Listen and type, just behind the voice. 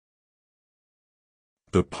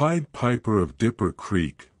The Pied Piper of Dipper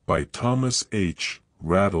Creek, by Thomas H.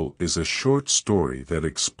 Raddall, is a short story that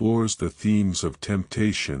explores the themes of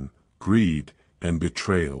temptation, greed, and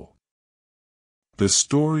betrayal. The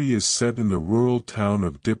story is set in the rural town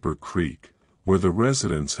of Dipper Creek, where the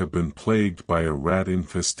residents have been plagued by a rat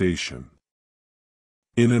infestation.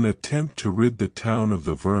 In an attempt to rid the town of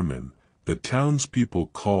the vermin, the townspeople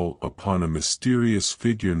call upon a mysterious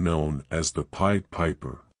figure known as the Pied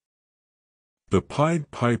Piper. The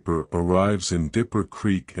Pied Piper arrives in Dipper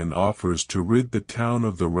Creek and offers to rid the town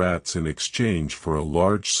of the rats in exchange for a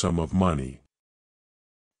large sum of money.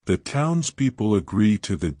 The townspeople agree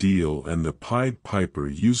to the deal, and the Pied Piper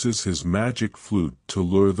uses his magic flute to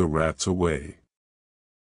lure the rats away.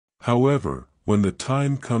 However, when the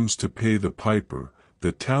time comes to pay the piper,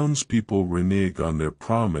 the townspeople renege on their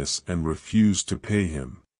promise and refuse to pay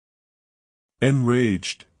him.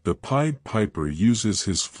 Enraged, the Pied Piper uses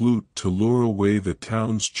his flute to lure away the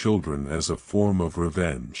town's children as a form of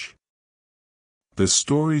revenge. The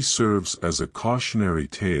story serves as a cautionary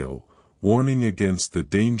tale, warning against the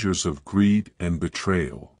dangers of greed and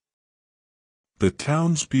betrayal. The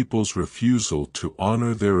townspeople's refusal to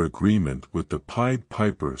honor their agreement with the Pied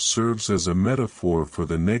Piper serves as a metaphor for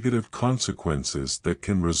the negative consequences that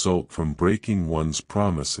can result from breaking one's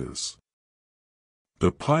promises.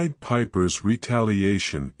 The Pied Piper's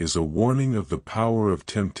retaliation is a warning of the power of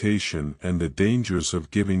temptation and the dangers of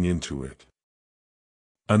giving into it.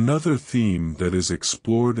 Another theme that is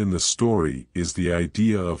explored in the story is the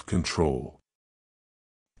idea of control.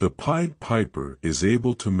 The Pied Piper is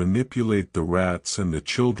able to manipulate the rats and the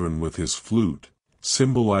children with his flute,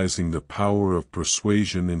 symbolizing the power of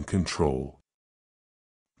persuasion and control.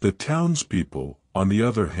 The townspeople, on the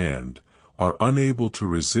other hand, are unable to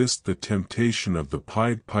resist the temptation of the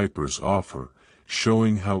Pied Piper's offer,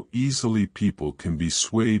 showing how easily people can be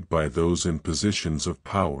swayed by those in positions of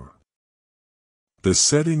power. The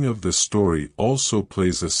setting of the story also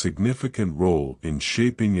plays a significant role in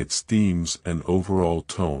shaping its themes and overall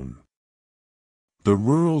tone. The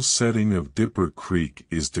rural setting of Dipper Creek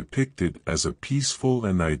is depicted as a peaceful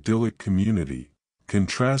and idyllic community,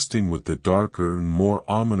 contrasting with the darker and more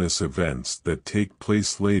ominous events that take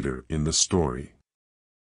place later in the story.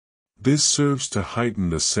 This serves to heighten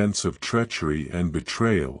the sense of treachery and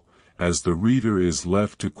betrayal, as the reader is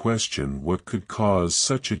left to question what could cause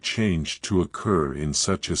such a change to occur in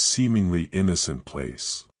such a seemingly innocent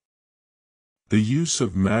place. The use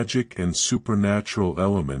of magic and supernatural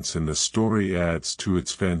elements in the story adds to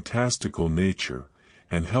its fantastical nature,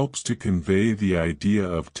 and helps to convey the idea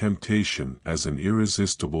of temptation as an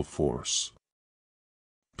irresistible force.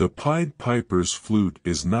 The Pied Piper's flute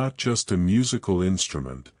is not just a musical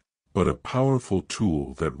instrument, but a powerful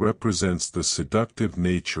tool that represents the seductive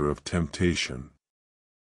nature of temptation.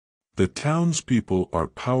 The townspeople are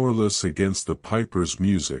powerless against the piper's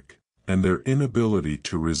music, and their inability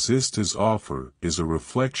to resist his offer is a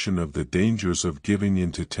reflection of the dangers of giving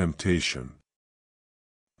into temptation.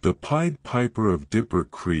 The Pied Piper of Dipper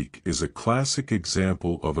Creek is a classic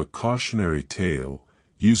example of a cautionary tale,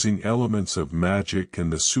 using elements of magic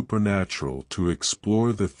and the supernatural to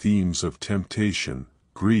explore the themes of temptation,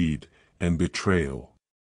 greed, and betrayal.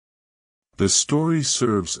 The story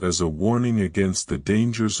serves as a warning against the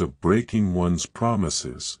dangers of breaking one's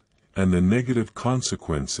promises, and the negative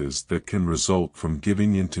consequences that can result from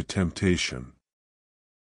giving into temptation.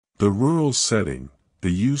 The rural setting, the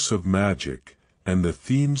use of magic, and the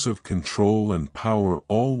themes of control and power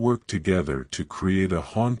all work together to create a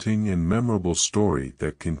haunting and memorable story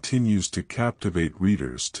that continues to captivate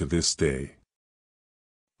readers to this day.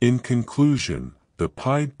 In conclusion, The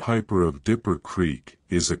Pied Piper of Dipper Creek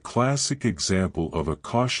is a classic example of a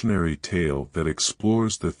cautionary tale that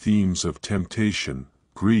explores the themes of temptation,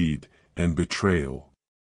 greed, and betrayal.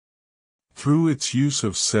 Through its use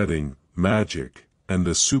of setting, magic, and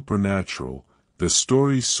the supernatural, the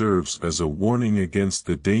story serves as a warning against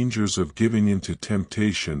the dangers of giving into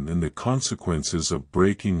temptation and the consequences of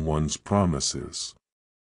breaking one's promises.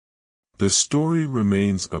 The story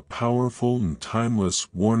remains a powerful and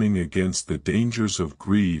timeless warning against the dangers of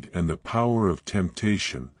greed and the power of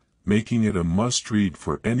temptation, making it a must-read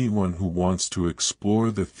for anyone who wants to explore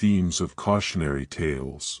the themes of cautionary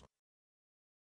tales.